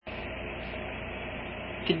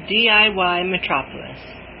The DIY Metropolis,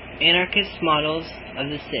 Anarchist Models of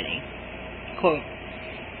the City. Quote,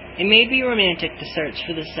 it may be romantic to search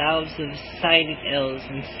for the salves of society's ills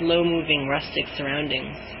in slow-moving rustic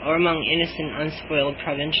surroundings, or among innocent, unspoiled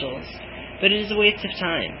provincials, but it is a waste of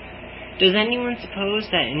time. Does anyone suppose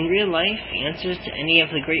that in real life, answers to any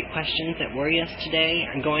of the great questions that worry us today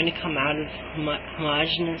are going to come out of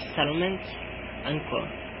homogeneous settlements? Unquote.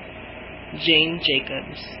 Jane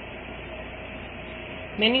Jacobs.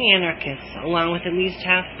 Many anarchists, along with at least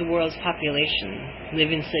half the world's population,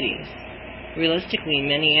 live in cities. Realistically,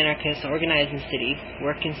 many anarchists organize in cities,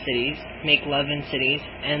 work in cities, make love in cities,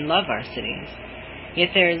 and love our cities.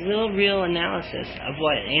 Yet there is little real analysis of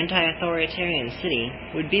what an anti-authoritarian city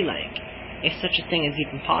would be like, if such a thing is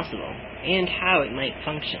even possible, and how it might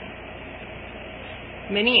function.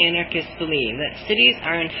 Many anarchists believe that cities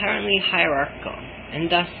are inherently hierarchical, and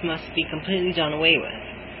thus must be completely done away with.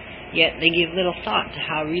 Yet they give little thought to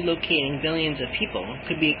how relocating billions of people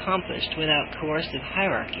could be accomplished without coercive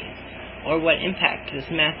hierarchies, or what impact this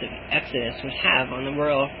massive exodus would have on the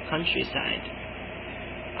rural countryside.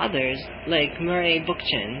 Others, like Murray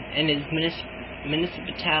Bookchin and his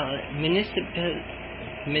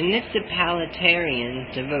municipalitarian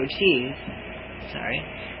devotees,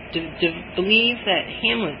 believe that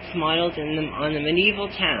Hamlet's modeled on the medieval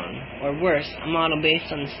town, or worse, a model based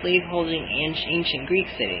on the slave-holding ancient Greek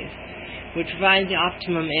cities, would provide the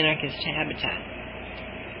optimum anarchist habitat.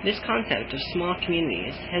 This concept of small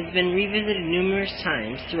communities has been revisited numerous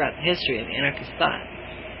times throughout the history of anarchist thought.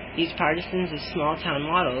 These partisans of small-town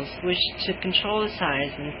models wish to control the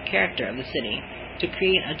size and character of the city, to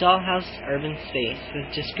create a dollhouse urban space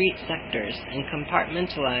with discrete sectors and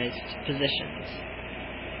compartmentalized positions.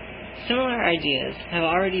 Similar ideas have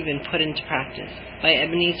already been put into practice by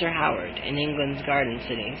Ebenezer Howard in England's Garden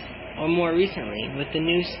Cities, or more recently with the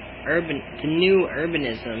new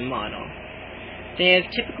urbanism model. They have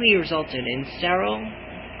typically resulted in sterile,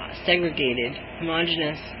 segregated,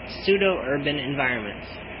 homogeneous, pseudo-urban environments,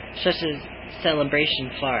 such as Celebration,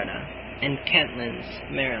 Florida, and Kentlands,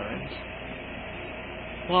 Maryland.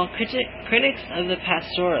 While critics of the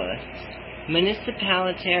pastoralists,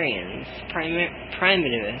 municipalitarians,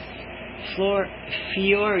 primitivists,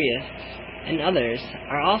 Fourierists, and others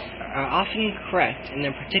are often correct in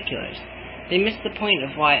their particulars, they miss the point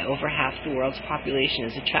of why over half the world's population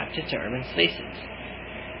is attracted to urban spaces.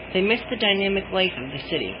 They miss the dynamic life of the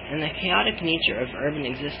city and the chaotic nature of urban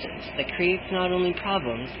existence that creates not only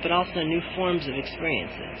problems but also new forms of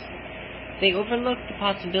experiences. They overlook the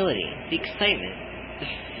possibility, the excitement,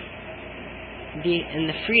 and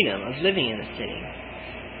the freedom of living in the city.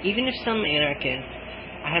 Even if some anarchists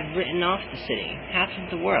have written off the city, half of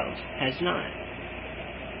the world has not.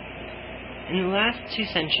 In the last 2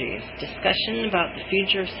 centuries, discussion about the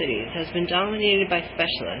future of cities has been dominated by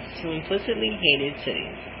specialists who implicitly hated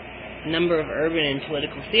cities. A number of urban and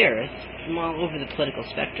political theorists from all over the political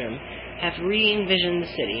spectrum have re-envisioned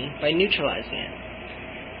the city by neutralizing it.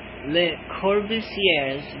 Le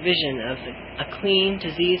Corbusier's vision of a clean,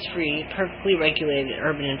 disease-free, perfectly regulated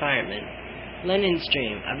urban environment, Lenin's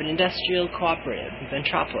dream of an industrial cooperative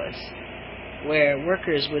metropolis, where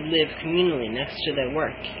workers would live communally next to their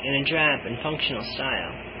work in a drab and functional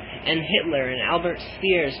style, and Hitler and Albert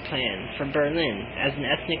Speer's plan for Berlin as an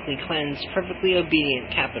ethnically cleansed, perfectly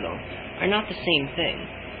obedient capital are not the same thing,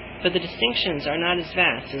 but the distinctions are not as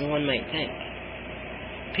vast as one might think.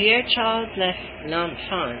 Pierre-Charles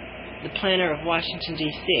L'Enfant, the planner of Washington,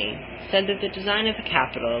 D.C., said that the design of a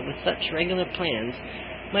capital with such regular plans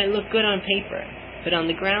might look good on paper, but on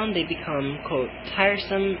the ground they become, quote,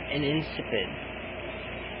 tiresome and insipid.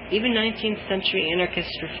 Even 19th century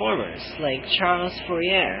anarchist reformers like Charles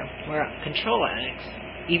Fourier were control addicts,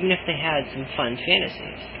 even if they had some fun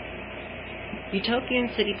fantasies. Utopian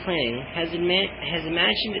city planning has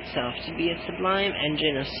imagined itself to be a sublime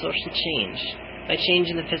engine of social change. By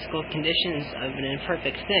changing the physical conditions of an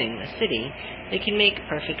imperfect thing, a city, they can make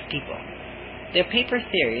perfect people. Their paper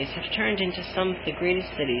theories have turned some of the greatest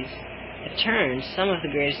cities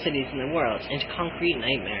in the world into concrete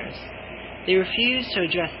nightmares. They refuse to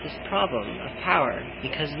address this problem of power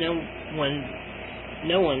because no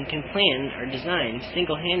one can plan or design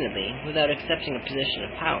single-handedly without accepting a position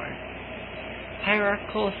of power.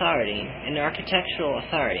 Hierarchical authority and architectural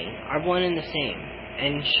authority are one and the same,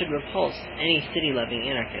 and should repulse any city-loving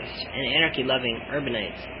anarchist and anarchy-loving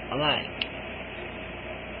urbanites alike.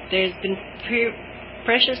 There's been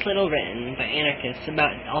precious little written by anarchists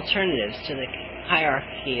about alternatives to the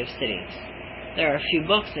hierarchy of cities. There are a few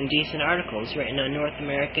books and decent articles written on North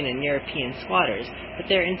American and European squatters, but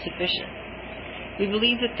they're insufficient. We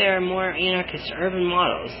believe that there are more anarchist urban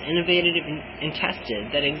models, innovative and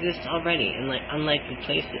tested, that exist already in unlikely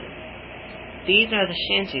places. These are the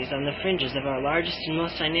shanties on the fringes of our largest and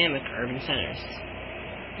most dynamic urban centers.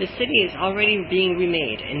 The city is already being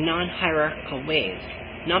remade in non-hierarchical ways,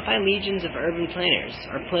 not by legions of urban planners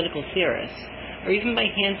or political theorists, or even by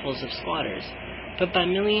handfuls of squatters, but by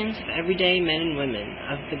millions of everyday men and women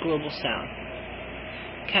of the global South.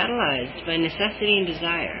 Catalyzed by necessity and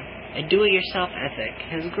desire, a do-it-yourself ethic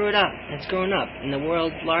has grown up in the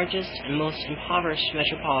world's largest and most impoverished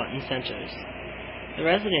metropolitan centers. The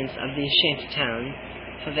residents of these shanty towns,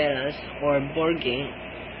 favelas, or borghi,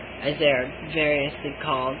 as they are variously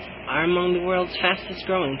called, are among the world's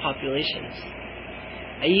fastest-growing populations.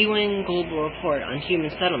 A UN Global Report on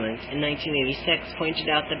Human Settlements in 1986 pointed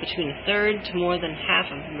out that between a third to more than half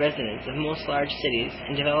of the residents of most large cities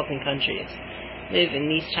in developing countries live in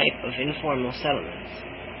these type of informal settlements.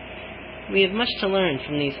 We have much to learn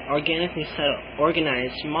from these organically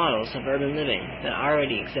organized models of urban living that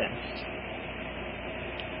already exist.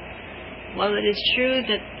 While it is true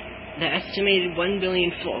that the estimated 1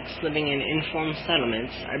 billion folks living in informal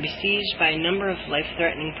settlements are besieged by a number of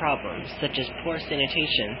life-threatening problems such as poor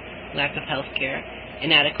sanitation, lack of health care,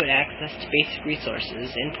 inadequate access to basic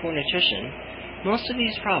resources, and poor nutrition, most of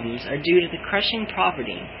these problems are due to the crushing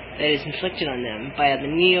poverty that is inflicted on them by the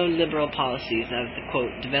neoliberal policies of the,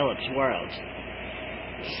 quote, developed world.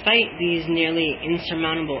 Despite these nearly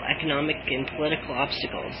insurmountable economic and political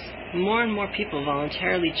obstacles, more and more people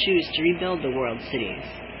voluntarily choose to rebuild the world's cities.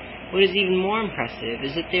 What is even more impressive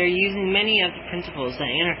is that they are using many of the principles that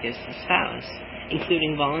anarchists espouse,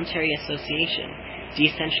 including voluntary association,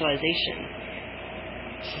 decentralization,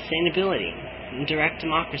 sustainability, direct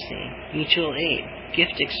democracy, mutual aid,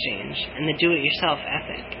 gift exchange, and the do-it-yourself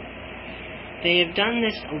ethic. They have done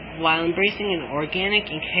this while embracing an organic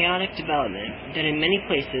and chaotic development that in many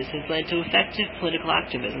places has led to effective political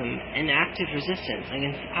activism and active resistance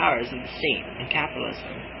against the powers of the state and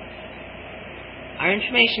capitalism. Our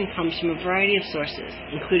information comes from a variety of sources,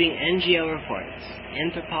 including NGO reports,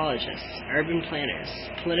 anthropologists, urban planners,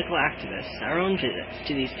 political activists, our own visits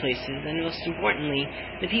to these places, and most importantly,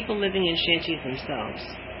 the people living in shanties themselves.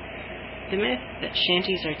 The myth that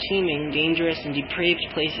shanties are teeming, dangerous, and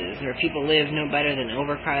depraved places where people live no better than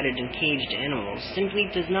overcrowded and caged animals simply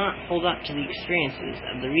does not hold up to the experiences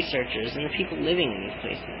of the researchers and the people living in these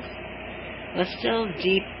places. Let's delve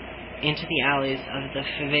deep into the alleys of the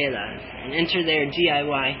favelas and enter their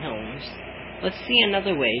DIY homes. Let's see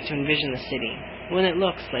another way to envision the city, one that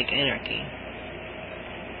looks like anarchy.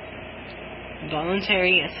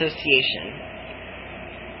 Voluntary association.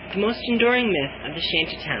 The most enduring myth of the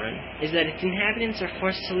shanty town is that its inhabitants are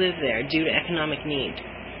forced to live there due to economic need.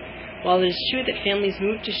 While it is true that families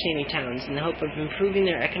move to shanty towns in the hope of improving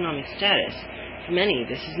their economic status, for many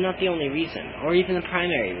this is not the only reason, or even the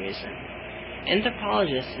primary reason.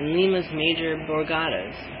 Anthropologists in Lima's major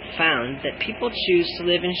borgadas found that people choose to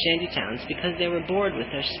live in shanty towns because they were bored with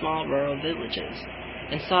their small rural villages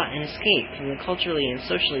and sought an escape from the culturally and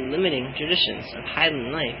socially limiting traditions of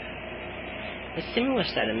highland life. A similar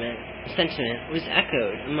sentiment was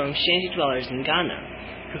echoed among shanty dwellers in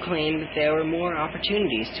Ghana, who claimed that there were more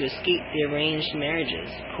opportunities to escape the arranged marriages,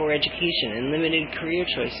 poor education, and limited career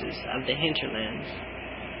choices of the hinterlands.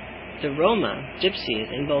 The Roma,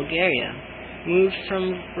 gypsies in Bulgaria, moved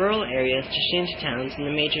from rural areas to shanty towns in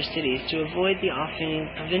the major cities to avoid the often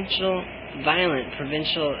violent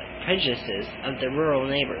provincial prejudices of their rural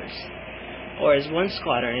neighbors. Or as one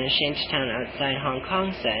squatter in a shanty town outside Hong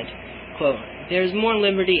Kong said, quote, "There is more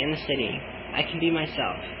liberty in the city. I can be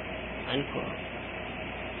myself," unquote.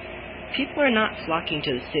 People are not flocking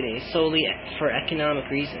to the city solely for economic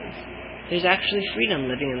reasons. There's actually freedom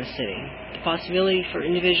living in the city, the possibility for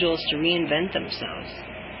individuals to reinvent themselves.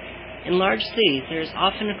 In large cities, there is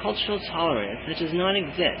often a cultural tolerance that does not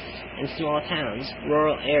exist in small towns,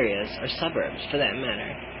 rural areas, or suburbs, for that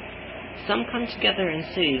matter. Some come together in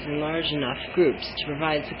cities in large enough groups to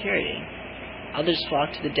provide security. Others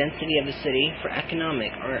flock to the density of the city for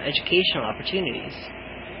economic or educational opportunities.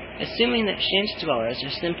 Assuming that shanty dwellers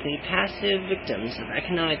are simply passive victims of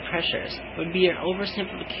economic pressures would be an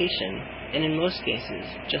oversimplification, and in most cases,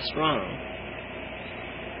 just wrong.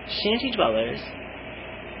 Shanty dwellers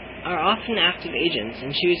are often active agents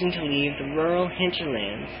in choosing to leave the rural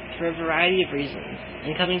hinterlands for a variety of reasons,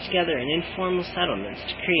 and coming together in informal settlements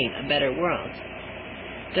to create a better world.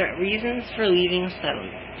 Their reasons for leaving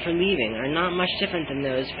are not much different than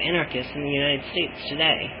those of anarchists in the United States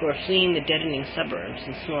today, who are fleeing the deadening suburbs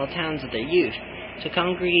and small towns of their youth to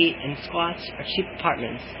congregate in squats or cheap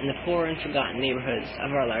apartments in the poor and forgotten neighborhoods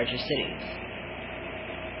of our larger cities.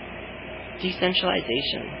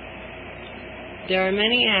 Decentralization. There are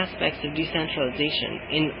many aspects of decentralization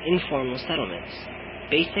in informal settlements.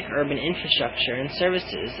 Basic urban infrastructure and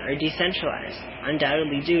services are decentralized,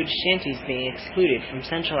 undoubtedly due to shanties being excluded from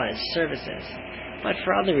centralized services, but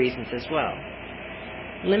for other reasons as well.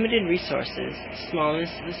 Limited resources,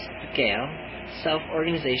 smallness of scale,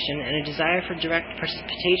 self-organization, and a desire for direct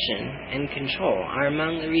participation and control are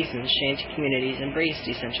among the reasons shanty communities embrace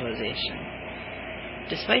decentralization.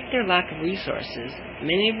 Despite their lack of resources,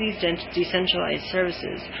 many of these decentralized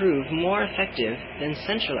services prove more effective than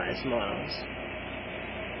centralized models.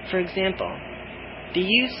 For example, the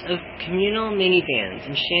use of communal minivans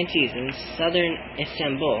in shanties in southern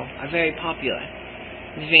Istanbul are very popular.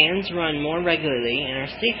 The vans run more regularly and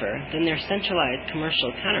are safer than their centralized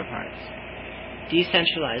commercial counterparts.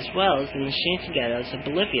 Decentralized wells in the shanty ghettos of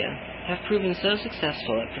Bolivia have proven so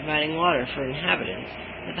successful at providing water for inhabitants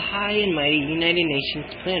that the high and mighty United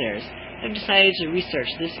Nations planners have decided to research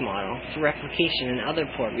this model for replication in other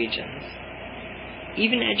poor regions.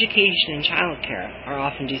 Even education and childcare are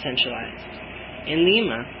often decentralized. In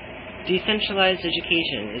Lima, decentralized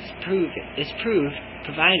education is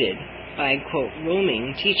provided by, quote,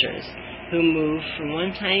 roaming teachers who move from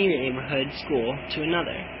one tiny neighborhood school to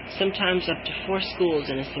another, sometimes up to 4 schools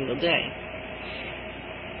in a single day.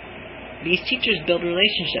 These teachers build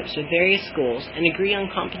relationships with various schools and agree on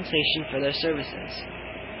compensation for their services.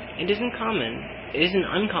 It isn't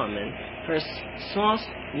uncommon for a small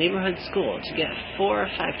neighborhood school to get 4 or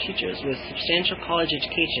 5 teachers with substantial college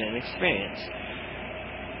education and experience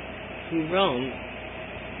who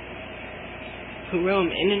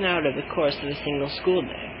roam in and out of the course of a single school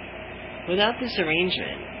day. Without this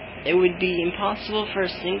arrangement, it would be impossible for a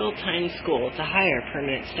single tiny school to hire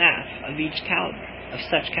permanent staff of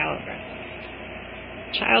such caliber.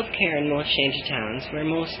 Child care in most shanty towns, where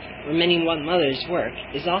many mothers work,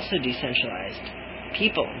 is also decentralized.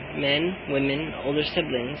 People, men, women, older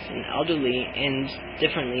siblings, and elderly and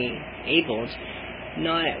differently abled,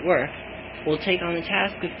 not at work, will take on the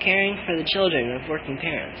task of caring for the children of working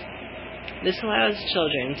parents. This allows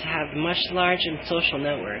children to have a much larger social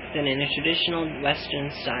network than in a traditional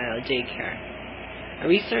Western-style daycare. A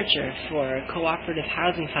researcher for a cooperative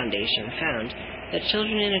housing foundation found that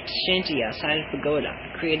children in a shanty outside of Pagoda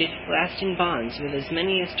created lasting bonds with as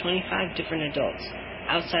many as 25 different adults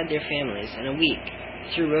outside their families in a week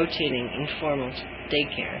through rotating informal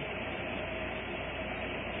daycare.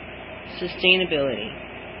 Sustainability.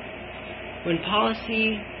 When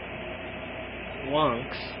policy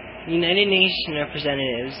wonks, United Nations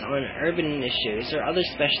representatives on urban issues or other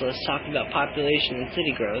specialists talk about population and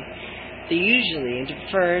city growth, they usually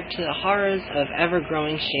defer to the horrors of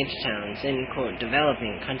ever-growing shanty towns in, quote,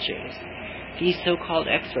 developing countries. These so-called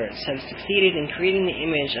experts have succeeded in creating the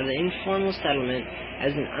image of the informal settlement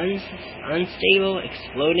as an unstable,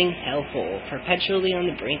 exploding hellhole perpetually on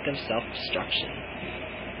the brink of self-destruction.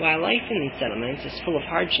 While life in these settlements is full of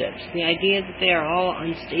hardships, the idea that they are all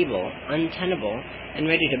unstable, untenable, and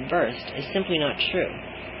ready to burst is simply not true.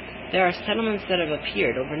 There are settlements that have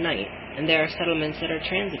appeared overnight, and there are settlements that are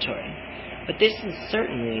transitory. But this is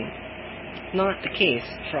certainly not the case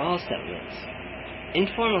for all settlements.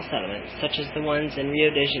 Informal settlements, such as the ones in Rio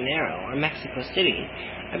de Janeiro or Mexico City,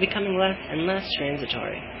 are becoming less and less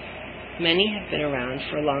transitory. Many have been around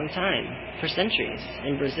for a long time, for centuries,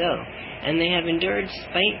 in Brazil, and they have endured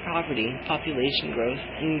despite poverty, population growth,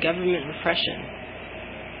 and government repression.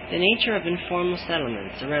 The nature of informal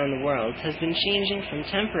settlements around the world has been changing from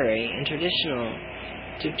temporary and traditional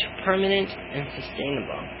to permanent and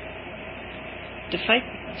sustainable.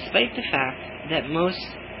 Despite the fact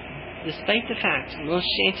most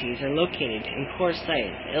shanties are located in poor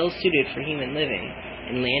sites ill-suited for human living,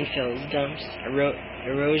 in landfills, dumps,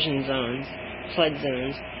 erosion zones, flood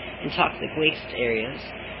zones, and toxic waste areas,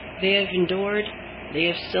 they have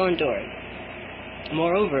still endured.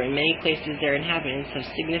 Moreover, in many places their inhabitants have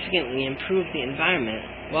significantly improved the environment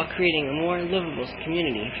while creating a more livable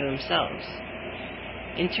community for themselves.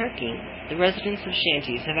 In Turkey, the residents of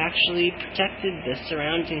shanties have actually protected the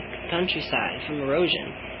surrounding countryside from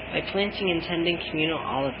erosion by planting and tending communal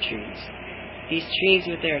olive trees. These trees,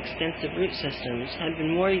 with their extensive root systems, have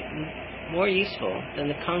been more useful than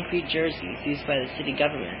the concrete jerseys used by the city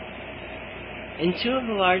government. In 2 of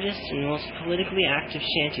the largest and most politically active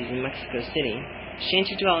shanties in Mexico City,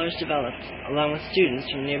 shanty dwellers developed, along with students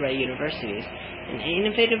from nearby universities, an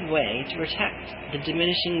innovative way to protect the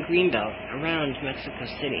diminishing greenbelt around Mexico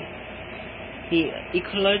City. The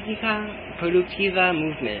Ecologica Productiva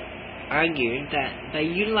movement argued that by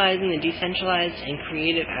utilizing the decentralized and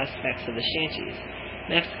creative aspects of the shanties,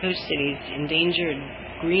 Mexico City's endangered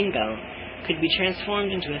greenbelt could be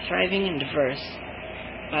transformed into a thriving and diverse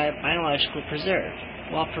biological preserve,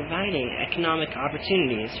 while providing economic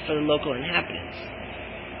opportunities for the local inhabitants.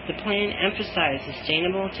 The plan emphasized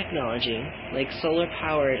sustainable technology, like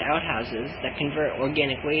solar-powered outhouses that convert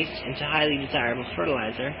organic waste into highly desirable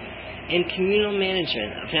fertilizer, and communal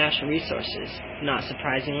management of natural resources. Not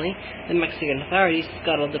surprisingly, the Mexican authorities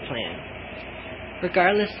scuttled the plan.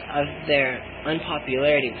 Regardless of their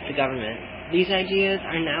unpopularity with the government, these ideas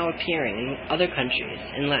are now appearing in other countries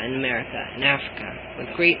in Latin America and Africa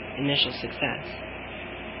with great initial success.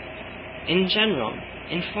 In general,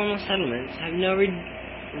 informal settlements have no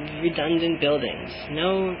redundant buildings,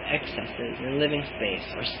 no excesses in living space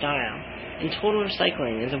or style, and total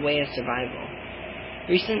recycling is a way of survival.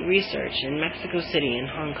 Recent research in Mexico City and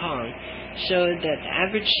Hong Kong showed that the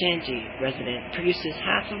average shanty resident produces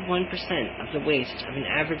half of 1% of the waste of an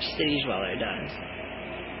average city dweller does.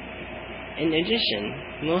 In addition,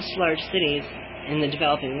 most large cities in the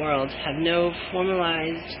developing world have no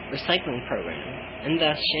formalized recycling program, and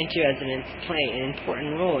thus shanty residents play an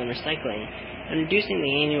important role in recycling and reducing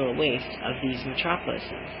the annual waste of these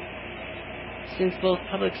metropolises. Since both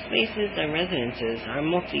public spaces and residences are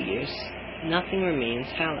multi-use, nothing remains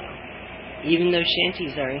fallow. Even though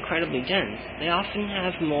shanties are incredibly dense, they often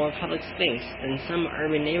have more public space than some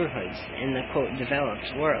urban neighborhoods in the, quote,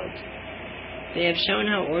 developed world. They have shown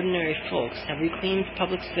how ordinary folks have reclaimed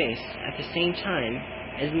public space at the same time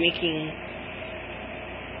as making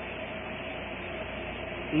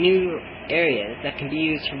new areas that can be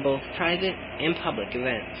used for both private and public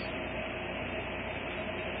events.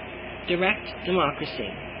 Direct democracy.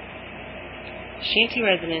 Shanty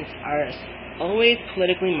residents are always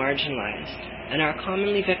politically marginalized and are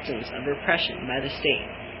commonly victims of repression by the state.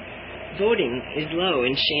 Voting is low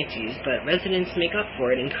in shanties, but residents make up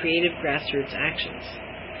for it in creative grassroots actions.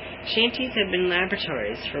 Shanties have been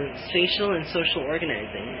laboratories for spatial and social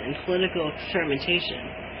organizing and political experimentation.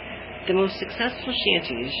 The most successful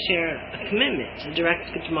shanties share a commitment to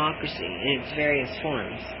direct democracy in its various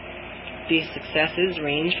forms. These successes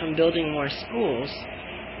range from building more schools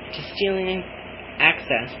to stealing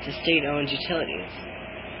access to state-owned utilities.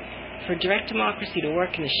 For direct democracy to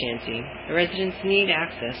work in a shanty, the residents need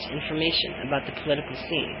access to information about the political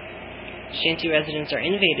scene. Shanty residents are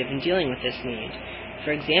innovative in dealing with this need.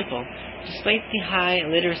 For example, despite the high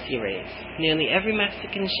literacy rates, nearly every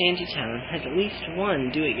Mexican shantytown has at least one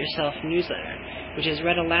do-it-yourself newsletter, which is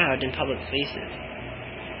read aloud in public spaces.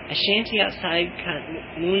 A shanty outside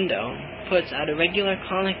Mundo puts out a regular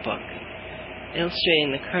comic book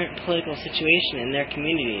illustrating the current political situation in their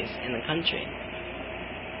communities in the country.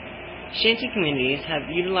 Shanty communities have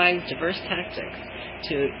utilized diverse tactics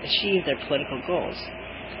to achieve their political goals.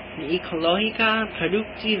 The Ecológica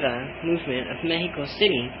Productiva movement of Mexico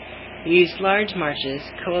City used large marches,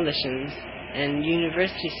 coalitions, and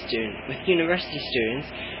university students,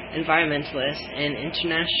 environmentalists, and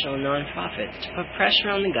international non-profits to put pressure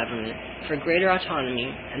on the government for greater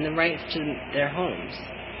autonomy and the rights to their homes.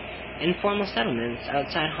 Informal settlements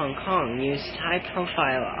outside Hong Kong used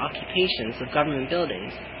high-profile occupations of government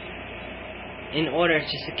buildings in order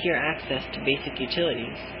to secure access to basic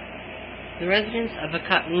utilities. The residents of a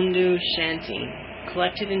Katmandu shanty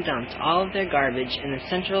collected and dumped all of their garbage in the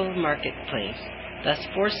central marketplace, thus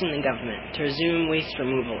forcing the government to resume waste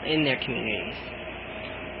removal in their communities.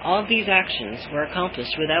 All of these actions were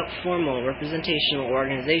accomplished without formal representational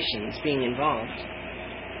organizations being involved.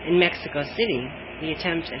 In Mexico City, the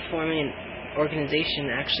attempt at forming an organization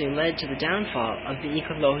actually led to the downfall of the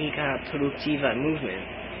Ecológica Productiva movement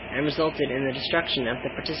and resulted in the destruction of the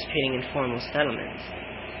participating informal settlements.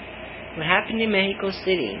 What happened in Mexico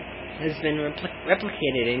City has been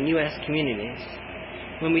replicated in U.S. communities.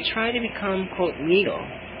 When we try to become, quote, legal,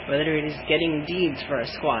 whether it is getting deeds for our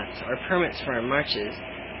squats or permits for our marches,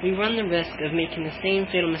 we run the risk of making the same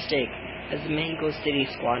fatal mistake as the Mexico City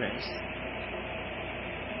squatters.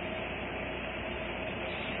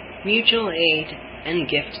 Mutual aid and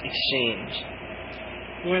gift exchange.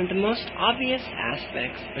 One of the most obvious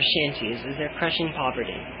aspects of shanties is their crushing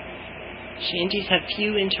poverty. Shanties have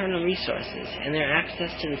few internal resources, and their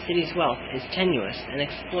access to the city's wealth is tenuous and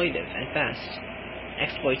exploitative at best.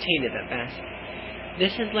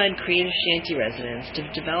 This has led creative shanty residents to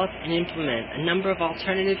develop and implement a number of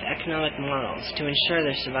alternative economic models to ensure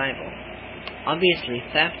their survival. Obviously,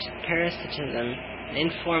 theft, parasitism, and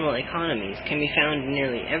informal economies can be found in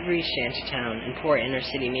nearly every shantytown and poor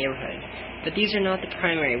inner-city neighborhood, but these are not the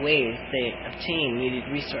primary ways they obtain needed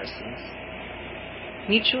resources.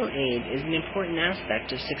 Mutual aid is an important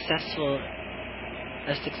aspect of successful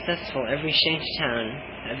every shantytown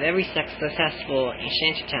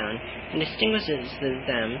and distinguishes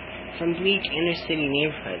them from bleak inner-city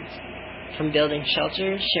neighborhoods, from building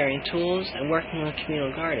shelters, sharing tools, and working on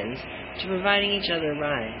communal gardens, to providing each other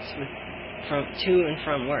rides to and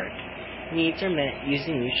from work. Needs are met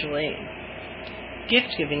using mutual aid.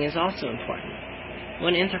 Gift-giving is also important.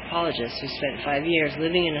 One anthropologist who spent 5 years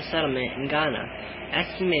living in a settlement in Ghana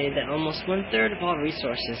estimated that almost one-third of all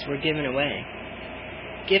resources were given away.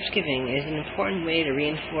 Gift-giving is an important way to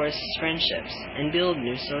reinforce friendships and build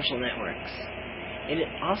new social networks. It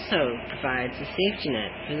also provides a safety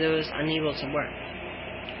net for those unable to work.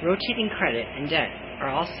 Rotating credit and debt are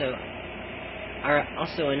also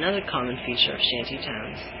another common feature of shanty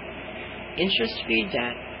towns. Interest-free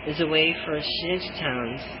debt is a way for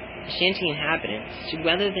shanty inhabitants to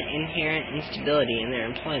weather the inherent instability in their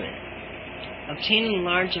employment. Obtaining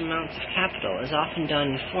large amounts of capital is often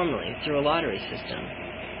done informally through a lottery system.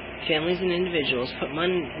 Families and individuals put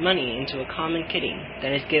money into a common kitty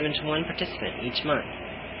that is given to one participant each month.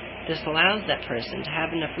 This allows that person to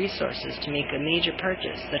have enough resources to make a major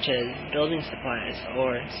purchase, such as building supplies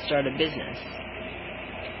or start a business.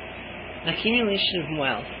 Accumulation of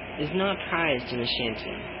wealth is not prized in the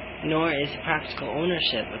shanty, nor is practical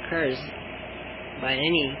ownership occurs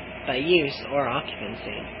by use or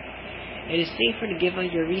occupancy. It is safer to give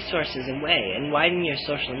your resources away and widen your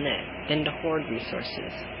social net than to hoard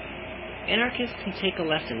resources. Anarchists can take a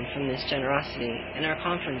lesson from this generosity in our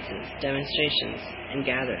conferences, demonstrations, and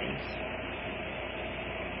gatherings.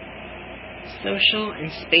 Social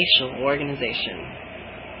and spatial organization.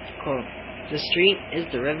 Quote, "The street is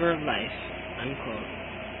the river of life." Unquote.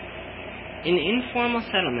 In informal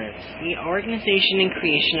settlements, the organization and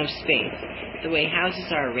creation of space, the way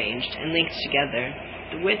houses are arranged and linked together,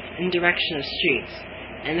 the width and direction of streets,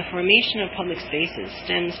 and the formation of public spaces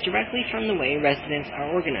stems directly from the way residents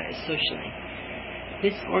are organized socially.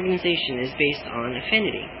 This organization is based on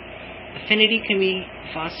affinity. Affinity can be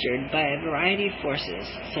fostered by a variety of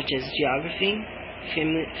forces, such as geography,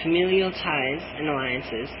 familial ties and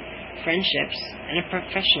alliances, friendships, and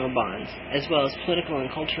professional bonds, as well as political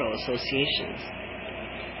and cultural associations.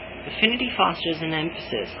 Affinity fosters an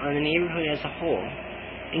emphasis on the neighborhood as a whole.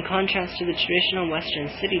 In contrast to the traditional Western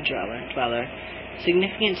city dweller,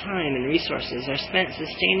 significant time and resources are spent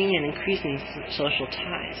sustaining and increasing social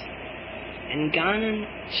ties. In Ghanaian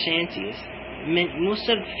shanties, most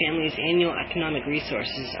of the family's annual economic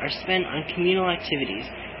resources are spent on communal activities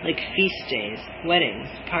like feast days, weddings,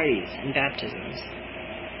 parties, and baptisms.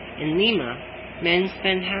 In Lima, men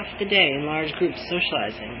spend half the day in large groups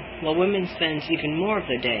socializing, while women spend even more of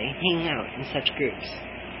their day hanging out in such groups.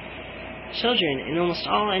 Children in almost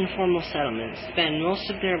all informal settlements spend most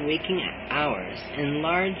of their waking hours in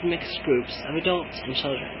large mixed groups of adults and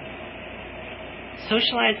children.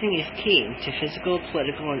 Socializing is key to physical,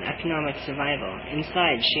 political, and economic survival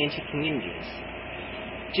inside shanty communities.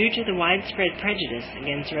 Due to the widespread prejudice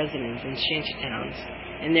against residents in shanty towns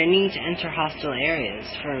and their need to enter hostile areas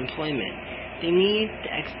for employment, they need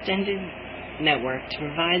the extended network to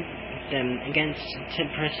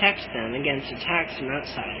protect them against attacks from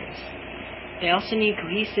outsiders. They also need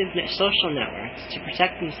cohesive social networks to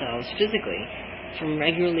protect themselves physically from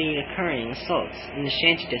regularly occurring assaults in the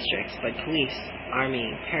shanty districts by police,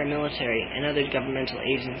 army, paramilitary, and other governmental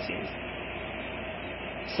agencies.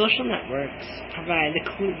 Social networks provide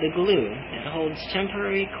the glue that holds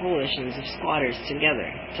temporary coalitions of squatters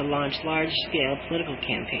together to launch large-scale political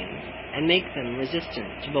campaigns and make them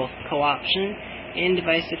resistant to both co-option and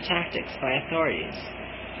divisive tactics by authorities.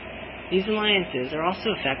 These alliances are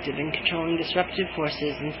also effective in controlling disruptive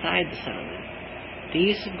forces inside the settlement. The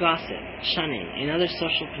use of gossip, shunning, and other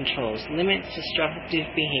social controls limits disruptive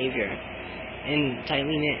behavior in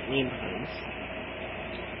tightly knit neighborhoods.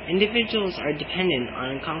 Individuals are dependent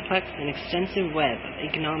on a complex and extensive web of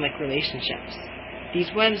economic relationships.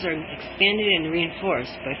 These webs are expanded and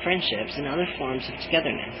reinforced by friendships and other forms of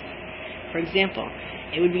togetherness. For example,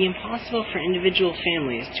 it would be impossible for individual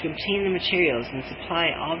families to obtain the materials and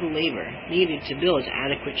supply all the labor needed to build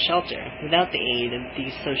adequate shelter without the aid of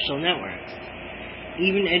these social networks.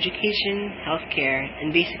 Even education, healthcare,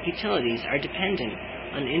 and basic utilities are dependent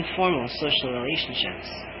on informal social relationships.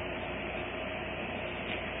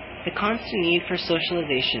 The constant need for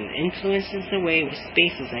socialization influences the way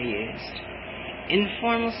spaces are used.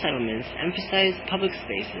 Informal settlements emphasize public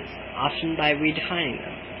spaces, often by redefining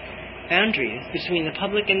them. Boundaries between the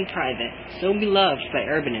public and private, so beloved by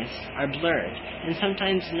urbanists, are blurred and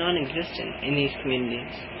sometimes non-existent in these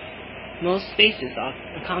communities. Most spaces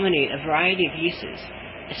accommodate a variety of uses.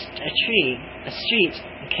 A street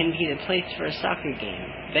can be the place for a soccer game,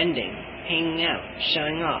 vending, hanging out,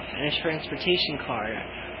 showing off, and a transportation corridor,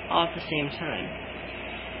 all at the same time.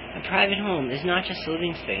 A private home is not just a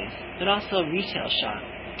living space, but also a retail shop,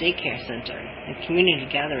 daycare center, and community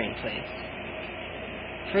gathering place.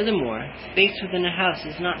 Furthermore, space within a house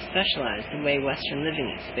is not specialized the way Western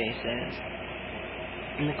living space is.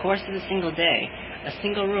 In the course of a single day, a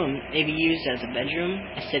single room may be used as a bedroom,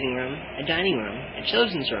 a sitting room, a dining room, a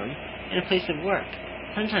children's room, and a place of work,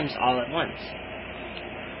 sometimes all at once.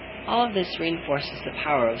 All of this reinforces the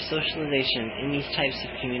power of socialization in these types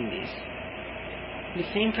of communities.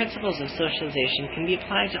 The same principles of socialization can be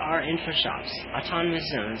applied to our infoshops, autonomous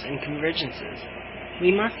zones, and convergences.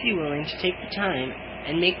 We must be willing to take the time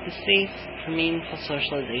and make the space for meaningful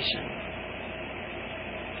socialization.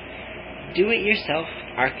 Do-it-yourself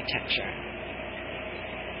architecture.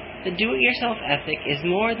 The do-it-yourself ethic is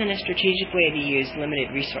more than a strategic way to use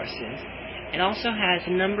limited resources. It also has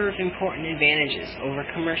a number of important advantages over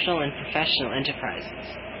commercial and professional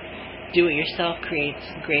enterprises. Do-it-yourself creates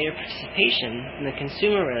greater participation in the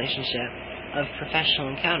consumer relationship of professional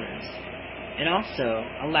encounters. It also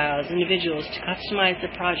allows individuals to customize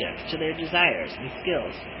their projects to their desires and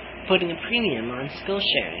skills, putting a premium on skill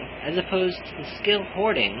sharing as opposed to the skill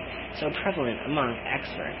hoarding so prevalent among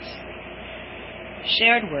experts.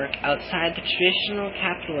 Shared work outside the traditional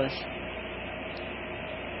capitalist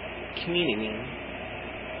community.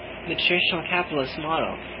 The traditional capitalist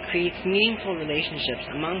model creates meaningful relationships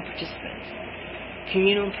among participants.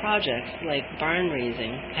 Communal projects like barn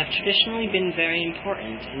raising have traditionally been very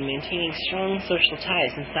important in maintaining strong social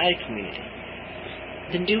ties inside a community.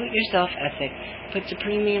 The do-it-yourself ethic puts a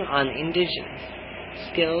premium on indigenous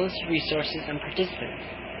skills, resources, and participants.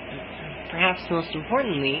 Perhaps most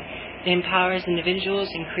importantly, it empowers individuals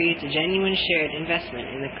and creates a genuine shared investment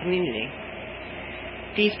in the community.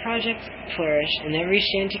 These projects flourish in every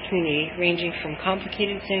shanty community, ranging from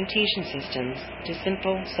complicated sanitation systems to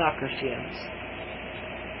simple soccer fields.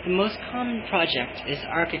 The most common project is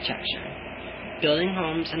architecture, building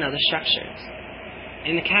homes and other structures.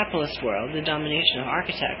 In the capitalist world, the domination of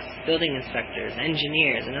architects, building inspectors,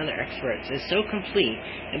 engineers, and other experts is so complete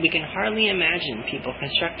that we can hardly imagine people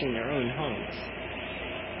constructing their own homes.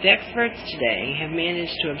 The experts today have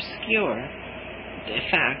managed to obscure the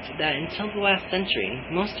fact that until the last century,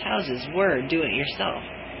 most houses were do-it-yourself.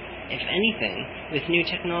 If anything, with new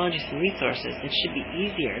technologies and resources, it should be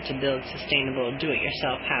easier to build sustainable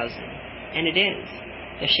do-it-yourself housing. And it is.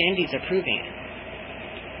 The shanties are proving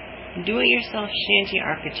it. Do-it-yourself shanty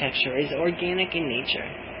architecture is organic in nature.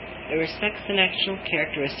 It respects the natural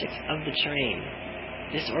characteristics of the terrain.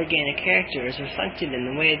 This organic character is reflected in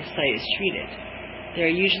the way the site is treated. There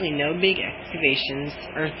are usually no big excavations,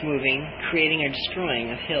 earth moving, creating or destroying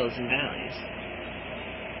of hills and valleys.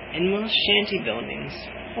 In most shanty buildings,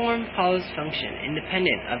 form follows function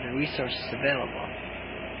independent of the resources available.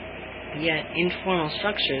 Yet, informal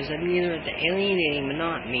structures have neither the alienating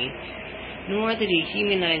monotony nor the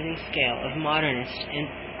dehumanizing scale of modernist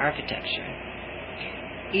architecture.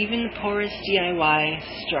 Even the poorest DIY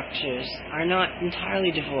structures are not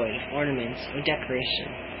entirely devoid of ornaments or decoration.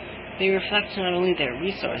 They reflect not only their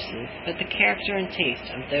resources, but the character and taste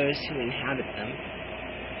of those who inhabit them.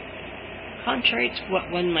 Contrary to what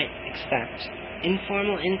one might expect,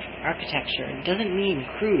 informal architecture doesn't mean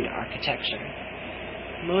crude architecture.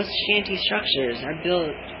 Most shanty structures are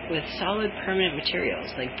built with solid permanent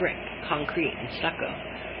materials like brick, concrete, and stucco,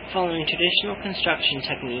 following traditional construction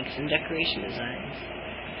techniques and decoration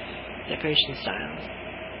styles.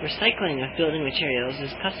 Recycling of building materials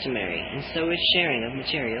is customary, and so is sharing of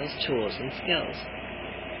materials, tools, and skills.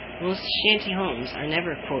 Most shanty homes are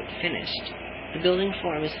never, quote, finished. The building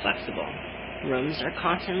form is flexible. Rooms are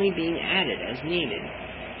constantly being added as needed.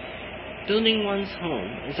 Building one's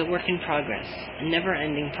home is a work in progress, a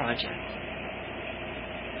never-ending project.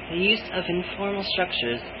 The use of informal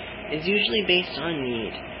structures is usually based on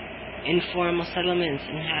need. Informal settlement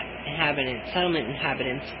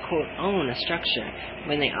inhabitants, quote, own a structure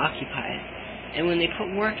when they occupy it, and when they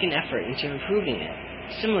put work and effort into improving it,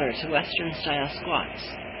 similar to Western-style squats.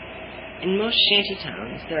 In most shanty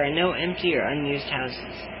towns, there are no empty or unused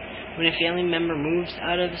houses. When a family member moves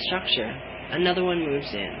out of the structure, another one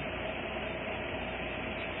moves in.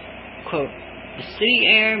 Quote, the city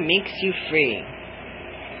air makes you free,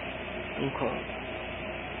 unquote.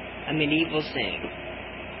 A medieval saying.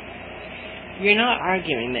 We are not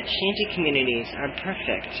arguing that shanty communities are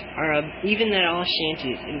perfect, or even that all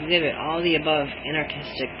shanties exhibit all the above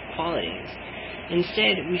anarchistic qualities.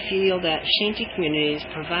 Instead, we feel that shanty communities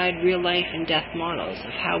provide real life and death models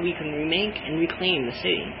of how we can remake and reclaim the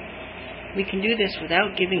city. We can do this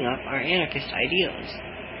without giving up our anarchist ideals.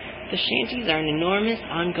 The shanties are an enormous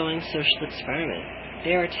ongoing social experiment.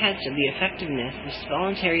 They are a test of the effectiveness of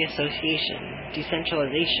voluntary association,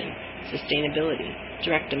 decentralization, sustainability,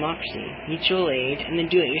 direct democracy, mutual aid, and the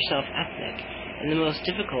do-it-yourself ethic in the most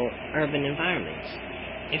difficult urban environments.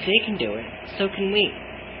 If they can do it, so can we.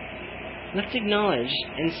 Let's acknowledge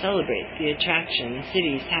and celebrate the attraction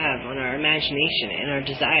cities have on our imagination and our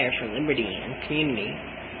desire for liberty and community.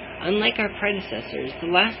 Unlike our predecessors, the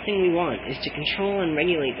last thing we want is to control and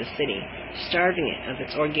regulate the city, starving it of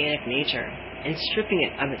its organic nature and stripping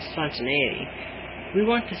it of its spontaneity. We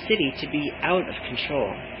want the city to be out of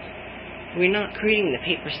control. We're not creating the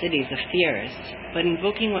paper cities of theorists, but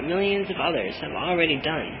invoking what millions of others have already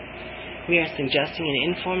done. We are suggesting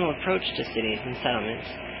an informal approach to cities and settlements,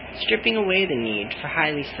 stripping away the need for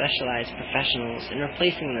highly specialized professionals and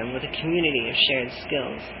replacing them with a community of shared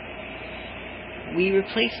skills. We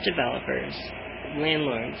replace developers,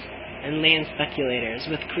 landlords, and land speculators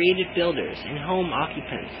with creative builders and home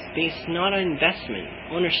occupants based not on investment,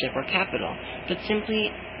 ownership, or capital, but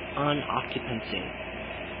simply on occupancy.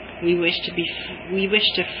 We wish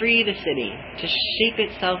to free the city, to shape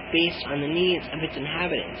itself based on the needs of its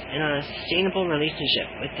inhabitants and on a sustainable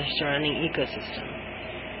relationship with the surrounding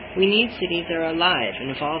ecosystem. We need cities that are alive and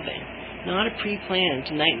evolving, not a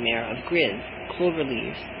pre-planned nightmare of grids, clover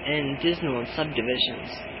leaves, and dismal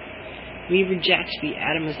subdivisions. We reject the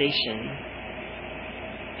atomization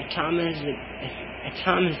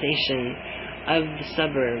of the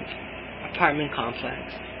suburb, apartment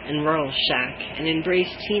complex, and rural shack, and embrace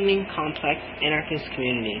teeming, complex, anarchist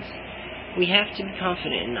communities. We have to be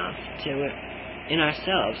confident enough in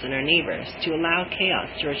ourselves and our neighbors to allow chaos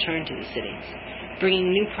to return to the cities,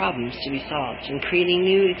 bringing new problems to be solved and creating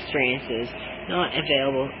new experiences not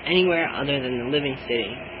available anywhere other than the living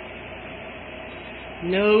city.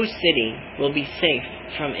 No city will be safe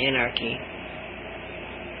from anarchy.